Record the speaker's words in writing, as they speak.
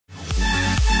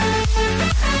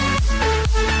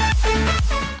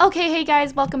Okay, hey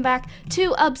guys, welcome back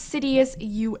to Obsidius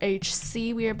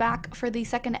UHC. We are back for the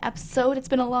second episode. It's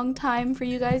been a long time for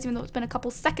you guys, even though it's been a couple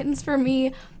seconds for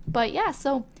me. But yeah,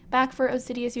 so back for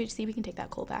Obsidius UHC. We can take that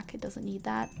coal back. It doesn't need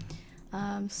that.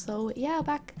 So yeah,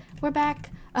 we're back.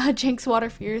 Jinx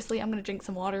water furiously. I'm gonna drink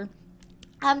some water.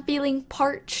 I'm feeling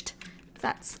parched.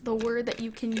 That's the word that you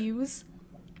can use.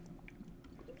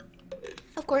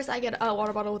 Of course, I get a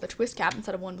water bottle with a twist cap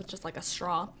instead of one with just like a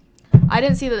straw. I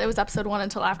didn't see that it was episode 1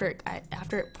 until after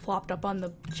it plopped up on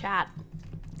the chat.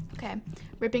 Okay,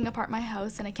 ripping apart my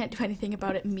house and I can't do anything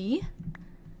about it. Me?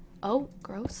 Oh,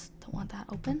 gross. Don't want that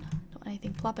open. Don't want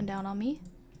anything plopping down on me.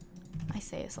 I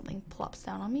say if something plops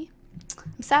down on me.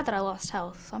 I'm sad that I lost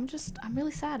health, so I'm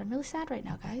really sad. I'm really sad right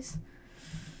now, guys.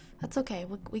 That's okay.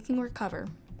 We can recover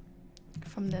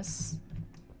from this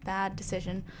bad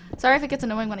decision. Sorry if it gets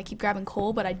annoying when I keep grabbing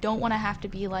coal, but I don't want to have to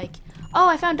be like, oh,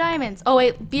 I found diamonds. Oh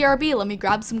wait, BRB, let me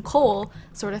grab some coal,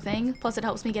 sort of thing. Plus it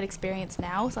helps me get experience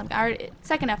now. So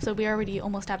second episode, we already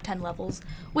almost have 10 levels,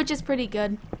 which is pretty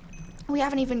good. We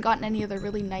haven't even gotten any of the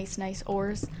really nice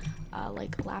ores,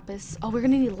 like lapis. Oh, we're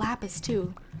gonna need lapis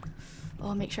too.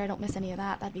 Oh, make sure I don't miss any of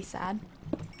that. That'd be sad.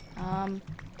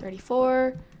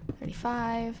 34,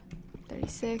 35,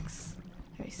 36,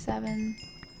 37.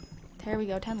 There we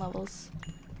go, 10 levels.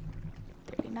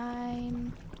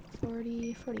 39,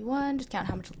 40, 41. Just count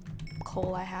how much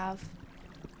coal I have.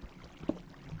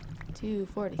 2,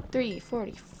 43,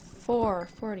 44,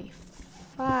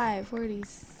 45,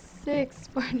 46,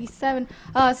 47.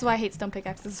 Oh, that's why I hate stone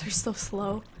pickaxes. They're so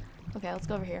slow. Okay, let's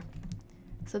go over here.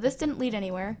 So this didn't lead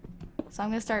anywhere. So I'm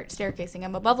going to start staircasing.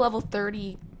 I'm above level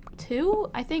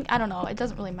 32, I think. I don't know. It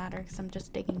doesn't really matter because I'm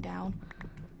just digging down.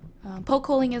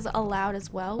 Pokeholing is allowed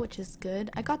as well, which is good.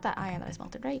 I got that iron that I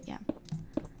smelted, right? Yeah.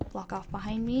 Block off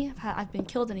behind me. I've been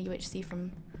killed in a UHC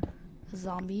from a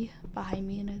zombie behind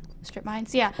me in a strip mine.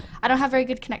 So yeah, I don't have very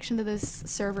good connection to this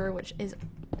server, which is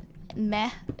meh.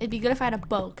 It'd be good if I had a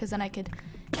bow, because then I could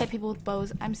hit people with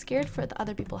bows. I'm scared for the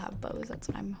other people have bows. That's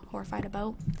what I'm horrified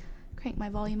about. Crank my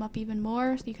volume up even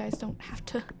more so you guys don't have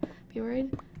to be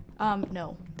worried.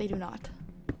 No, they do not.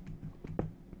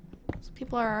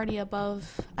 People are already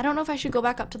above. I don't know if I should go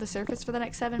back up to the surface for the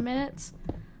next 7 minutes,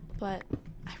 but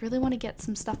I really want to get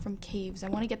some stuff from caves. I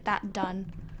want to get that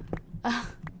done.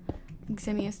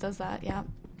 Ximius does that, yeah.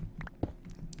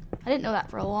 I didn't know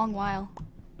that for a long while.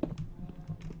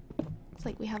 It's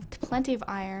like we have plenty of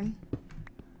iron.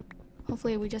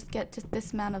 Hopefully we just get just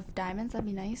this amount of diamonds. That'd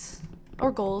be nice.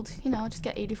 Or gold, you know, just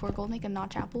get 84 gold, make a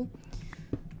notch apple.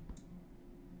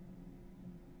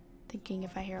 Thinking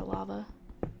if I hear lava.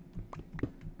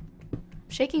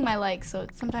 Shaking my legs, so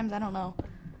sometimes I don't know.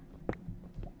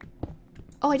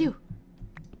 Oh, I do.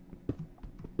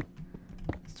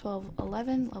 It's 12,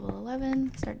 11, level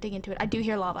 11. Start digging into it. I do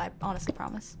hear lava, I honestly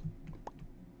promise.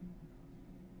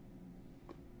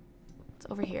 It's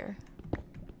over here.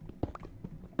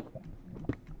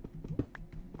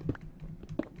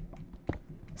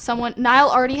 Niall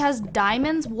already has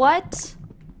diamonds? What?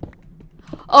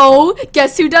 Oh,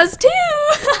 guess who does too?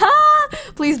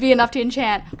 Please be enough to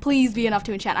enchant. Please be enough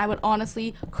to enchant. I would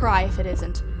honestly cry if it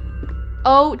isn't.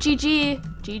 Oh,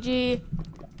 GG. GG.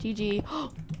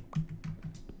 GG.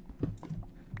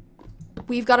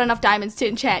 We've got enough diamonds to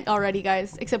enchant already,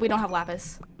 guys. Except we don't have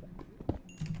lapis.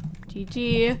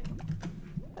 GG.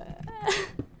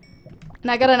 And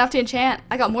I got enough to enchant.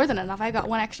 I got more than enough. I got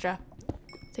 1 extra.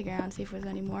 Dig around, see if there's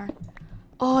any more.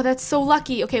 Oh, that's so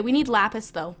lucky. Okay, we need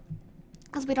lapis, though.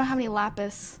 Because we don't have any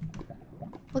lapis.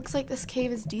 Looks like this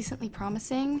cave is decently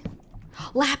promising.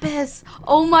 Lapis!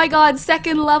 Oh my god,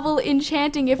 2nd level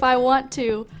enchanting if I want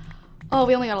to. Oh,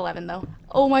 we only got 11 though.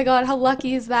 Oh my god, how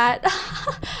lucky is that?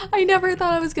 I never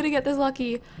thought I was gonna get this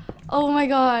lucky. Oh my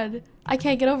god. I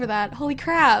can't get over that. Holy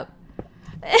crap.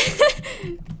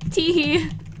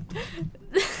 Teehee.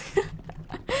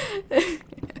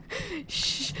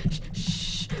 Shh, shh,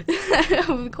 shh.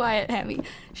 I'm quiet, Hammy.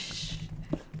 Shh.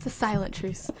 It's a silent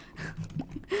truce.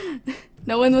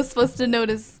 No one was supposed to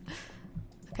notice.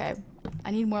 Okay,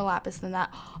 I need more lapis than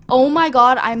that. Oh my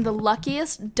god, I'm the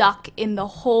luckiest duck in the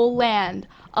whole land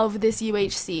of this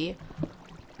UHC.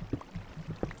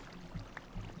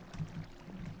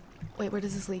 Wait, where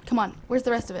does this lead? Come on, where's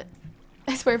the rest of it?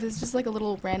 I swear if it's just like a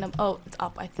little random... Oh, it's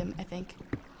up, I think.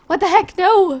 What the heck?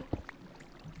 No!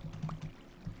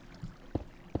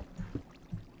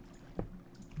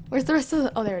 Where's the rest of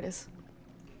the... Oh, there it is.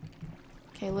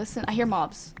 Okay, listen, I hear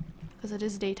mobs. Because it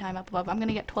is daytime up above. I'm going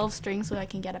to get 12 strings so I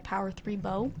can get a power 3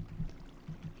 bow.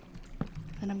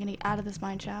 Then I'm going to get out of this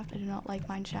mine shaft. I do not like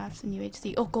mine shafts in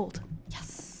UHC. Oh, gold.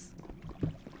 Yes.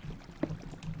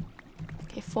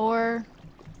 Okay, 4,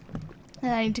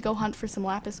 And I need to go hunt for some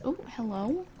lapis. Oh,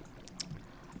 hello.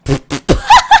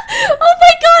 Oh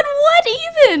my god, what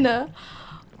even?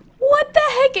 What the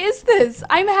heck is this?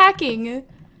 I'm hacking.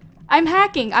 I'm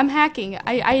hacking. I'm hacking.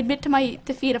 I admit to my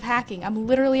defeat of hacking. I'm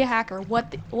literally a hacker.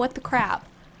 What the crap?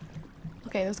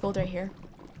 Okay, there's gold right here.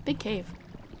 Big cave.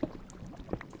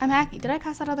 I'm hacking. Did I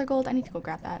pass that other gold? I need to go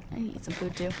grab that. I need to eat some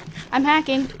food too. I'm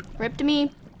hacking. Rip to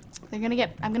me. I'm gonna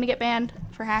get banned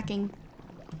for hacking.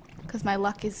 Because my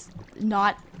luck is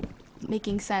not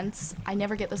making sense. I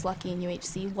never get this lucky in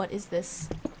UHC. What is this?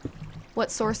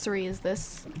 What sorcery is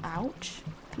this? Ouch.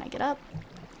 Can I get up?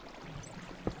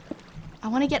 I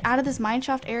want to get out of this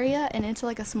mineshaft area and into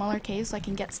like a smaller cave so I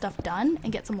can get stuff done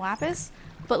and get some lapis.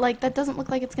 But like that doesn't look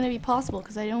like it's going to be possible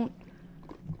because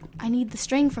I need the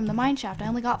string from the mineshaft. I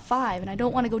only got 5 and I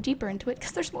don't want to go deeper into it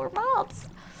because there's more mobs.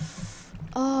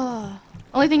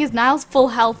 Only thing is Niall's full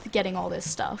health getting all this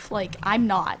stuff. Like I'm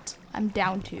not. I'm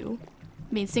down to.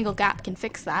 I mean single gap can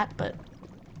fix that, but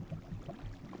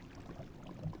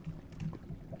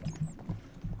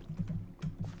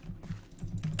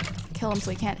kill him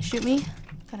so he can't shoot me.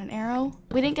 Got an arrow.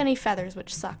 We didn't get any feathers,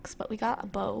 which sucks, but we got a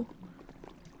bow.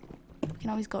 We can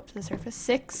always go up to the surface.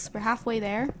 6. We're halfway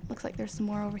there. Looks like there's some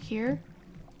more over here.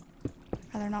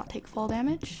 Rather not take fall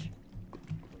damage.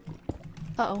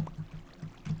 Uh-oh.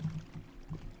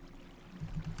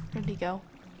 Where did he go?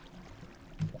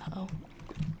 Uh-oh.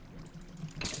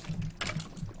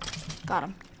 Got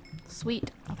him.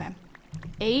 Sweet. Okay.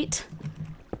 8.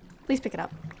 Please pick it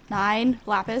up. 9.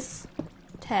 Lapis.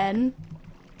 10.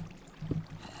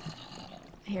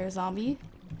 Here's a zombie.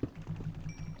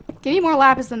 Give me more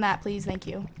lapis than that, please. Thank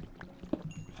you.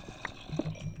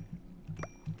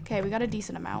 Okay, we got a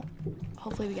decent amount.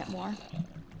 Hopefully we get more.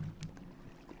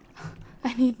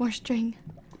 I need more string.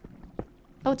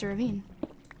 Oh, it's a ravine.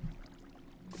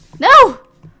 No!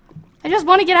 I just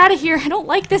want to get out of here. I don't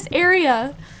like this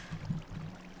area.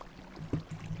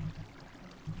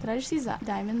 Did I just see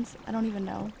diamonds? I don't even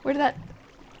know. Where did that...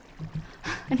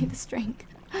 I need the string.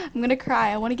 I'm gonna cry.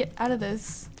 I want to get out of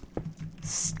this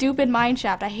stupid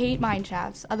mineshaft. I hate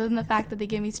mineshafts, other than the fact that they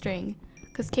give me string.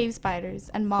 Because cave spiders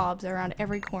and mobs are around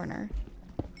every corner.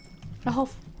 You know how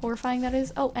horrifying that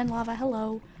is? Oh, and lava.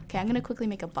 Hello. Okay, I'm gonna quickly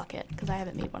make a bucket, because I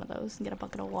haven't made one of those, and get a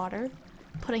bucket of water.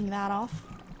 Putting that off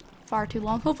far too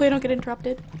long. Hopefully I don't get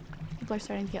interrupted. People are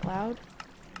starting to get loud.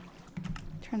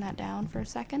 Turn that down for a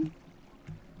second.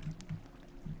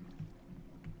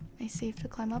 Am I safe to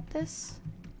climb up this?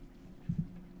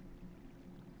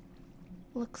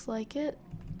 Looks like it.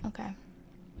 Okay.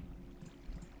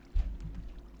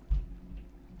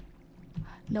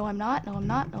 No, I'm not. No, I'm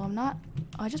not. No, I'm not.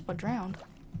 Oh, I just got drowned.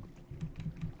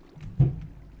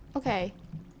 Okay.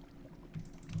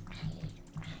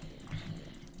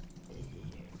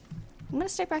 I'm gonna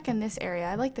stay back in this area.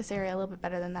 I like this area a little bit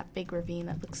better than that big ravine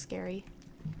that looks scary.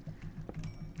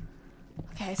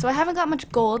 Okay, so I haven't got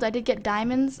much gold. I did get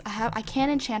diamonds. I can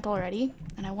enchant already,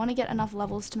 and I want to get enough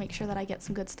levels to make sure that I get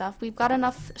some good stuff. We've got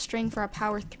enough string for a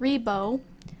power 3 bow,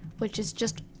 which is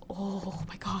just, oh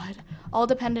my god, all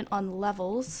dependent on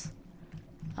levels.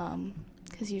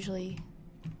 Because usually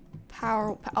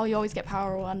you always get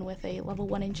power 1 with a level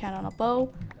 1 enchant on a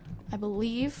bow, I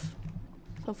believe.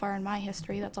 So far in my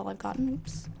history, that's all I've gotten.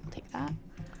 Oops, I'll take that.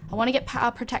 I want to get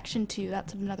protection 2.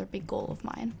 That's another big goal of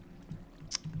mine.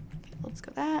 Let's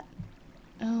go that.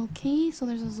 Okay, so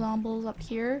there's a zombies up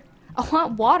here. I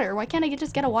want water. Why can't I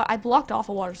just get a water? I blocked off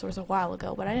a water source a while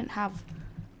ago, but I didn't have...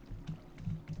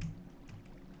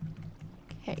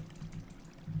 Okay.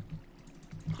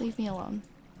 Leave me alone.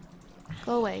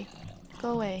 Go away.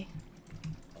 Go away.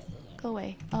 Go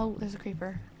away. Oh, there's a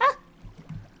creeper. Ah!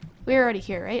 We were already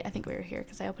here, right? I think we were here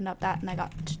because I opened up that and I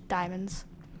got diamonds.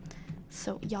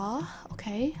 So, yeah.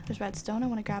 Okay. There's redstone. I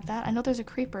want to grab that. I know there's a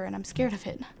creeper and I'm scared of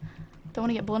it. Don't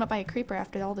want to get blown up by a creeper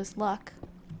after all this luck.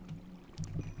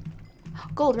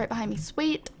 Gold right behind me.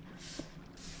 Sweet.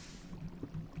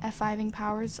 F5ing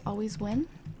powers always win.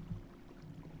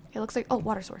 It looks like... Oh,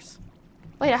 water source.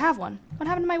 Wait, I have one. What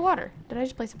happened to my water? Did I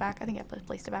just place it back? I think I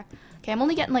placed it back. Okay, I'm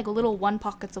only getting like little 1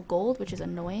 pockets of gold, which is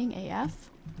annoying AF.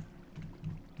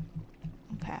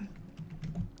 Okay.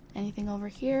 Anything over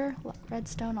here?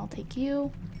 Redstone, I'll take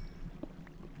you.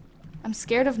 I'm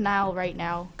scared of Niall right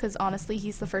now, because honestly,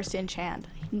 he's the first to enchant.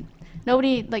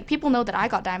 Nobody, like, people know that I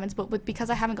got diamonds, but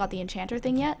because I haven't got the enchanter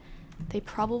thing yet, they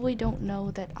probably don't know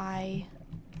that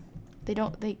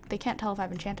they can't tell if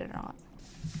I've enchanted or not.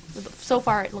 So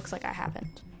far, it looks like I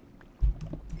haven't.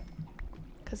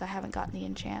 Because I haven't gotten the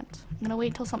enchant. I'm gonna wait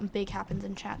until something big happens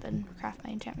in chat, then craft my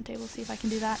enchantment table, see if I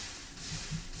can do that.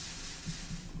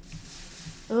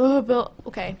 Oh, Bill,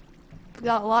 okay. We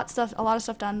got a lot of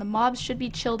stuff done. The mobs should be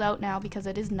chilled out now because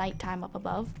it is nighttime up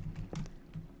above.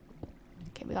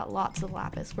 Okay, we got lots of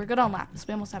lapis. We're good on lapis.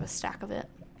 We almost have a stack of it.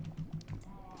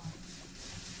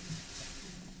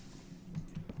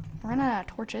 We're running out of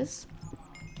torches.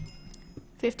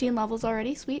 15 levels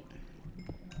already. Sweet.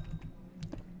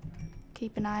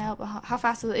 Keep an eye out. How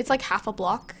fast is it? It's like half a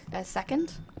block a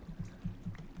second.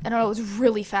 I don't know. It was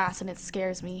really fast and it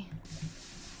scares me.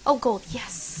 Oh, gold.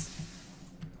 Yes.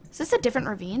 Is this a different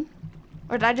ravine?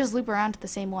 Or did I just loop around to the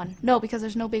same one? No, because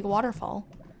there's no big waterfall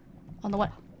on the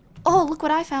one. Oh, look what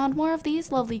I found. More of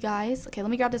these lovely guys. Okay, let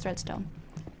me grab this redstone.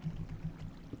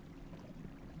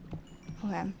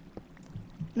 Okay.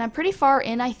 And I'm pretty far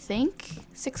in, I think.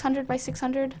 600 by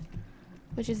 600.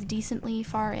 Which is decently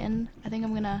far in. I think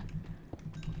I'm gonna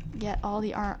get all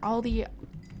the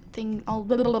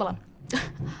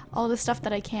stuff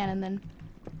that I can, and then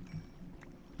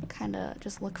kind of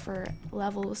just look for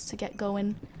levels to get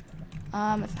going.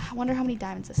 I wonder how many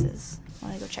diamonds this is. I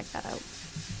want to go check that out.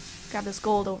 Grab this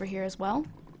gold over here as well.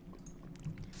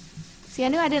 See, I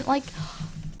knew I didn't like...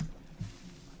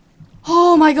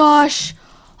 Oh my gosh!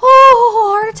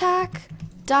 Oh, heart attack!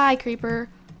 Die, creeper.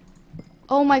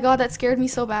 Oh my god, that scared me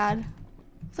so bad.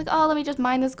 It's like, oh, let me just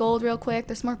mine this gold real quick.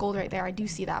 There's more gold right there. I do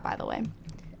see that, by the way.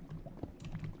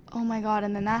 Oh my god,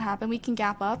 and then that happened. We can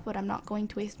gap up, but I'm not going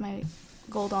to waste my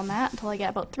gold on that until I get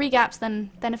about 3 gaps.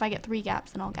 Then if I get 3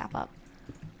 gaps, then I'll gap up.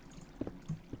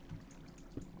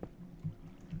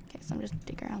 Okay, so I'm just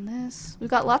dig around this. We've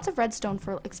got lots of redstone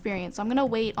for experience, so I'm gonna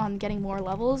wait on getting more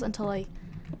levels until I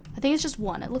think it's just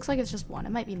 1. It looks like it's just 1.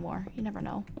 It might be more. You never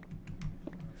know.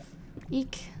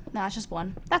 Eek. Nah, it's just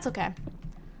 1. That's okay.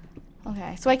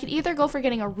 Okay, so I could either go for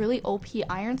getting a really OP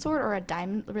iron sword or a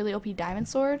really OP diamond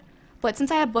sword. But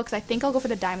since I have books, I think I'll go for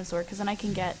the diamond sword because then I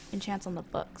can get enchants on the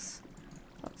books.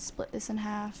 Let's split this in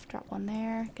half, drop 1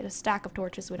 there, get a stack of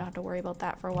torches so we don't have to worry about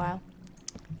that for a while.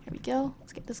 Here we go.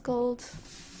 Let's get this gold.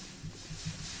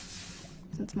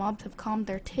 Since mobs have calmed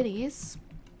their titties.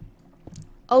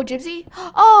 Oh, Jibzy?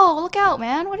 Oh, look out,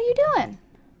 man. What are you doing?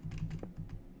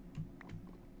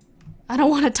 I don't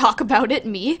want to talk about it,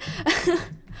 me.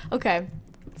 Okay,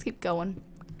 let's keep going.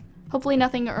 Hopefully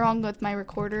nothing wrong with my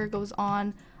recorder goes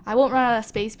on. I won't run out of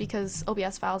space because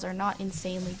OBS files are not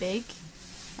insanely big,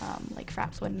 like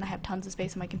Fraps would, and I have tons of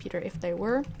space on my computer if they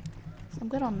were. So I'm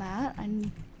good on that. I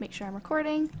make sure I'm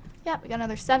recording. Yeah, we got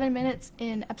another 7 minutes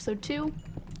in episode 2.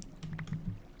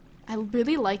 I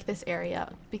really like this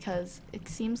area because it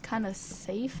seems kind of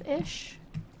safe-ish.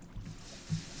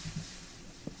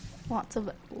 Lots of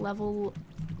level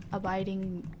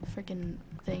abiding freaking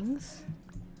things.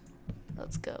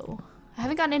 Let's go. I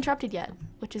haven't gotten interrupted yet,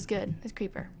 which is good. There's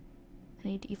creeper. I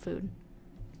need to eat food.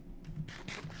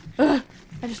 Ugh,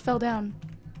 I just fell down.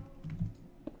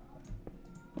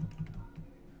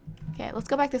 Okay, let's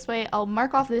go back this way. I'll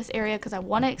mark off this area because I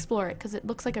want to explore it because it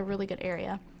looks like a really good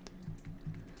area.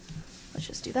 Let's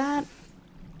just do that.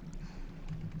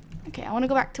 Okay, I want to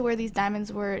go back to where these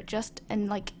diamonds were just and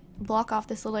like block off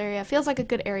this little area. Feels like a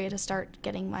good area to start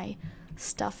getting my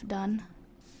stuff done.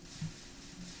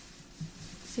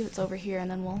 See what's over here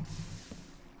and then we'll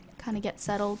kind of get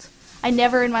settled. I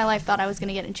never in my life thought I was going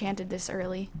to get enchanted this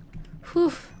early.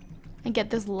 Whew. And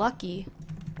get this lucky.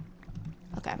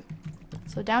 Okay.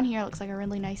 So down here looks like a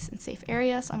really nice and safe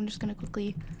area, so I'm just going to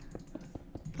quickly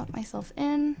lock myself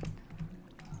in.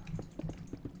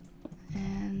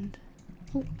 And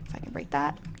oh, if I can break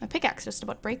that. My pickaxe just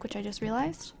about break, which I just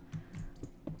realized.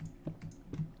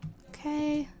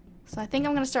 Okay. So I think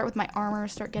I'm going to start with my armor,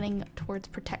 start getting towards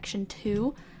protection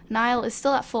 2. Niall is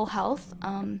still at full health.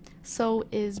 So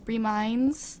is Bree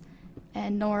Mines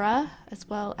and Nora, as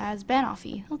well as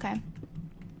Banoffee. Okay.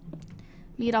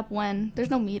 Meet up when... There's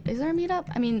no meet... Is there a meetup?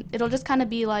 I mean, it'll just kind of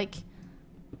be like...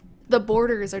 The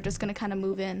borders are just going to kind of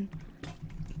move in.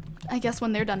 I guess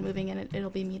when they're done moving in, it'll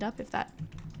be meetup, if that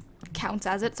counts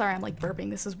as it. Sorry, I'm like burping.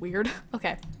 This is weird.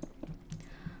 Okay.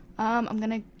 I'm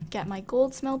going to get my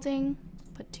gold smelting.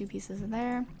 Put 2 pieces in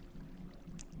there.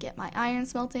 Get my iron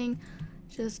smelting.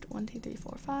 Just 1, 2, 3,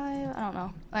 4, 5. I don't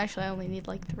know. Actually, I only need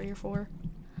like 3 or 4.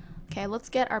 Okay, let's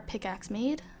get our pickaxe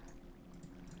made.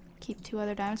 Keep 2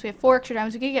 other diamonds. We have 4 extra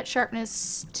diamonds. We could get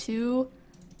sharpness 2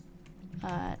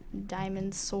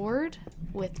 diamond sword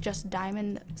with just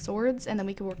diamond swords, and then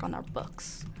we could work on our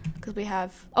books. Because we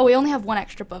have... Oh, we only have 1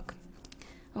 extra book.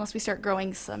 Unless we start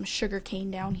growing some sugar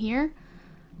cane down here.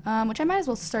 Which I might as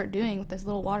well start doing with this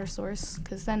little water source,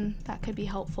 because then that could be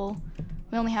helpful.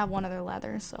 We only have 1 other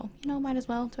leather, so, you know, might as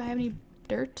well. Do I have any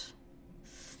dirt?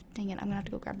 Dang it, I'm gonna have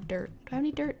to go grab dirt. Do I have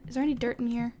any dirt? Is there any dirt in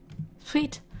here?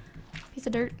 Sweet. Piece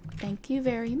of dirt. Thank you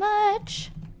very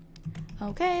much.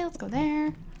 Okay, let's go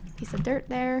there. Piece of dirt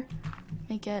there.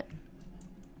 Make it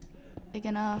big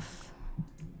enough.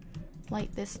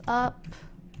 Light this up.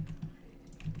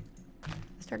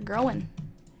 Start growing.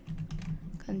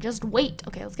 And just wait.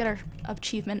 Okay, let's get our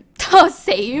achievement. Oh,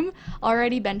 same.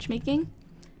 Already bench making.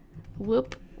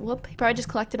 Whoop, whoop. He probably just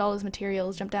collected all his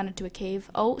materials, jumped down into a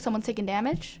cave. Oh, someone's taking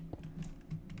damage.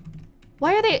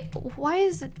 Why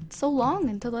is it so long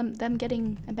until them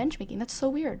getting a bench making? That's so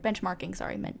weird. Benchmarking,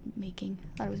 sorry, meant making.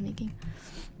 Thought it was making.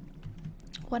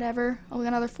 Whatever. Oh, we got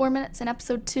another 4 minutes in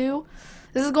episode 2.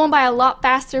 This is going by a lot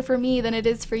faster for me than it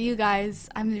is for you guys.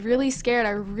 I'm really scared.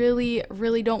 I really,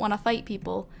 really don't want to fight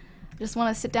people. I just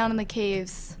want to sit down in the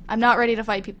caves. I'm not ready to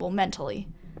fight people mentally.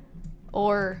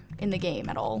 Or in the game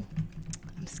at all.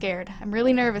 I'm scared. I'm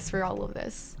really nervous for all of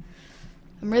this.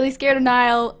 I'm really scared of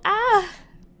Niall. Ah!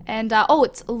 And, oh,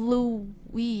 it's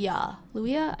Luia.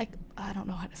 Luia? I don't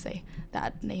know how to say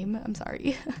that name. I'm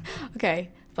sorry. Okay,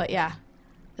 but yeah.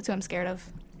 That's who I'm scared of.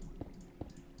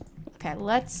 Okay,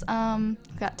 let's,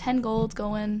 got 10 golds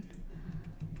going.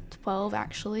 12,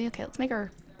 actually. Okay, let's make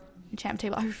our enchant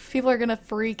table. People are gonna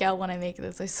freak out when I make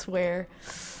this, I swear.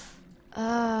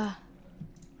 Did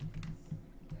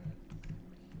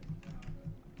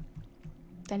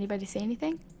anybody say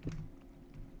anything?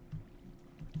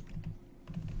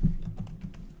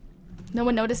 No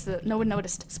one noticed it. No one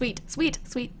noticed. Sweet, sweet,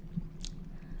 sweet.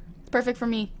 It's perfect for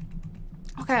me.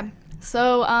 Okay,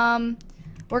 so,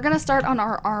 we're gonna start on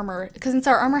our armor, because since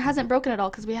our armor hasn't broken at all,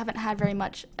 because we haven't had very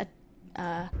much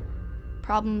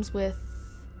problems with...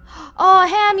 Oh,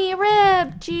 Hammy,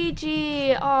 rip!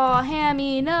 GG! Oh,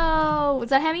 Hammy, no! Was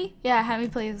that Hammy? Yeah, Hammy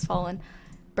plays Fallen.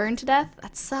 Burned to death?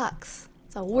 That sucks.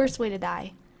 It's the worst way to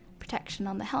die. Protection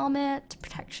on the helmet,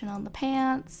 protection on the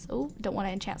pants. Oh, don't want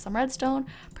to enchant some redstone.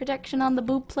 Protection on the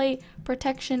boot plate,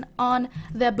 protection on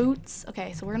the boots.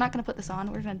 Okay, so we're not going to put this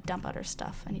on. We're going to dump out our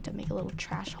stuff. I need to make a little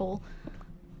trash hole.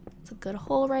 It's a good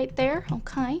hole right there.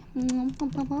 Okay.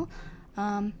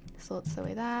 So let's throw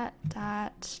away that.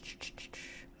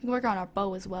 We can work on our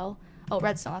bow as well. Oh,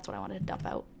 redstone, that's what I wanted to dump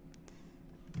out.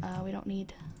 We don't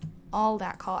need all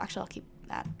that coal. Actually, I'll keep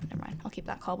that. Never mind. I'll keep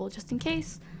that cobble just in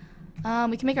case.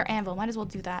 We can make our anvil. Might as well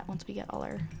do that once we get all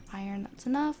our iron. That's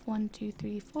enough. 1, 2,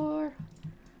 3, 4.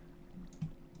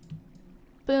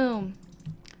 Boom.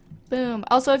 Boom.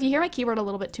 Also, if you hear my keyboard a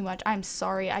little bit too much, I'm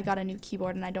sorry. I got a new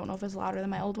keyboard and I don't know if it's louder than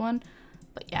my old one.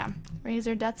 But yeah.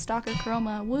 Razor, Deathstalker,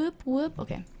 Chroma. Whoop, whoop.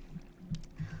 Okay.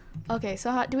 Okay,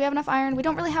 so do we have enough iron? We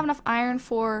don't really have enough iron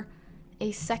for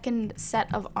a second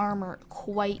set of armor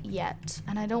quite yet.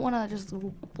 And I don't want to just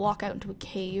walk out into a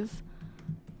cave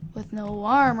with no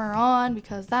armor on,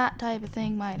 because that type of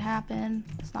thing might happen.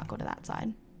 Let's not go to that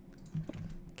side.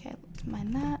 Okay, let's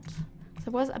mine that. So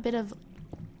there was a bit of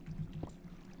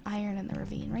iron in the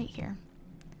ravine right here.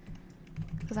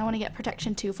 Because I want to get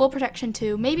protection 2. Full protection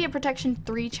 2. Maybe a protection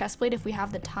 3 chestplate if we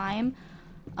have the time.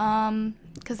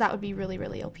 Because that would be really,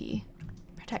 really OP.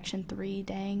 Protection 3,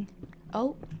 dang.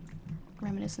 Oh,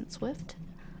 Reminiscent Swift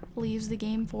leaves the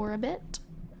game for a bit.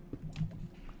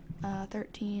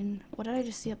 13. What did I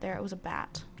just see up there? It was a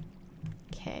bat.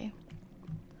 Okay.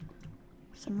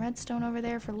 Some redstone over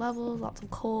there for levels. Lots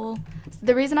of coal.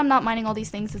 The reason I'm not mining all these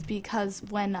things is because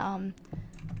when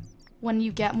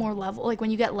you get more level, like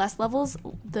when you get less levels,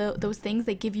 those things,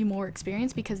 they give you more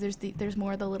experience, because there's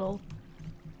more of the little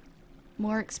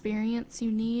more experience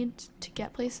you need to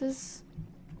get places.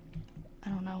 I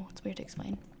don't know. It's weird to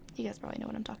explain. You guys probably know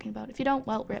what I'm talking about. If you don't,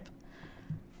 well, rip.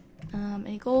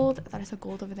 Any gold? I thought I saw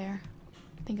gold over there.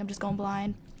 I think I'm just going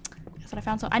blind. Guess what I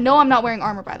found? So I know I'm not wearing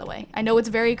armor, by the way. I know it's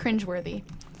very cringeworthy.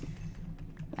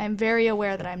 I'm very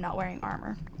aware that I'm not wearing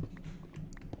armor.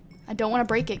 I don't want to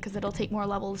break it because it'll take more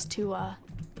levels to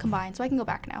combine. So I can go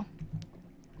back now.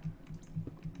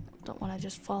 Don't want to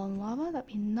just fall in lava. That'd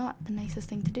be not the nicest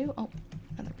thing to do. Oh,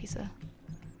 another piece of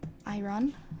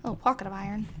iron. Oh, pocket of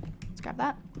iron. Let's grab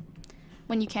that.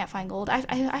 When you can't find gold.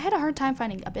 I had a hard time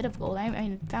finding a bit of gold. I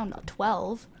mean, found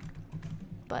 12.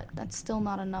 But that's still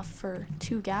not enough for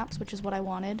 2 gaps, which is what I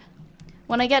wanted.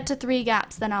 When I get to 3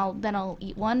 gaps, then I'll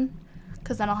eat 1.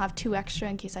 Because then I'll have 2 extra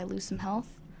in case I lose some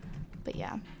health. But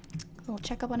yeah. A little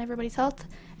check up on everybody's health.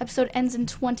 Episode ends in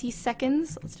 20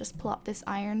 seconds. Let's just plop this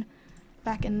iron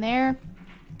back in there.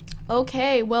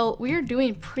 Okay, well, we're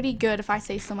doing pretty good if I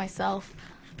say so myself.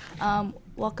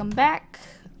 Welcome back.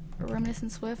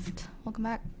 Reminiscent Swift. Welcome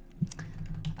back.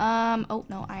 Oh,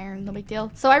 no, iron, no big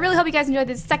deal. So I really hope you guys enjoyed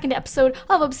this second episode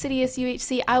of Obsidius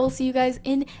UHC. I will see you guys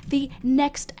in the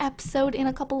next episode in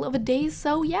a couple of days.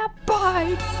 So yeah,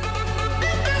 bye!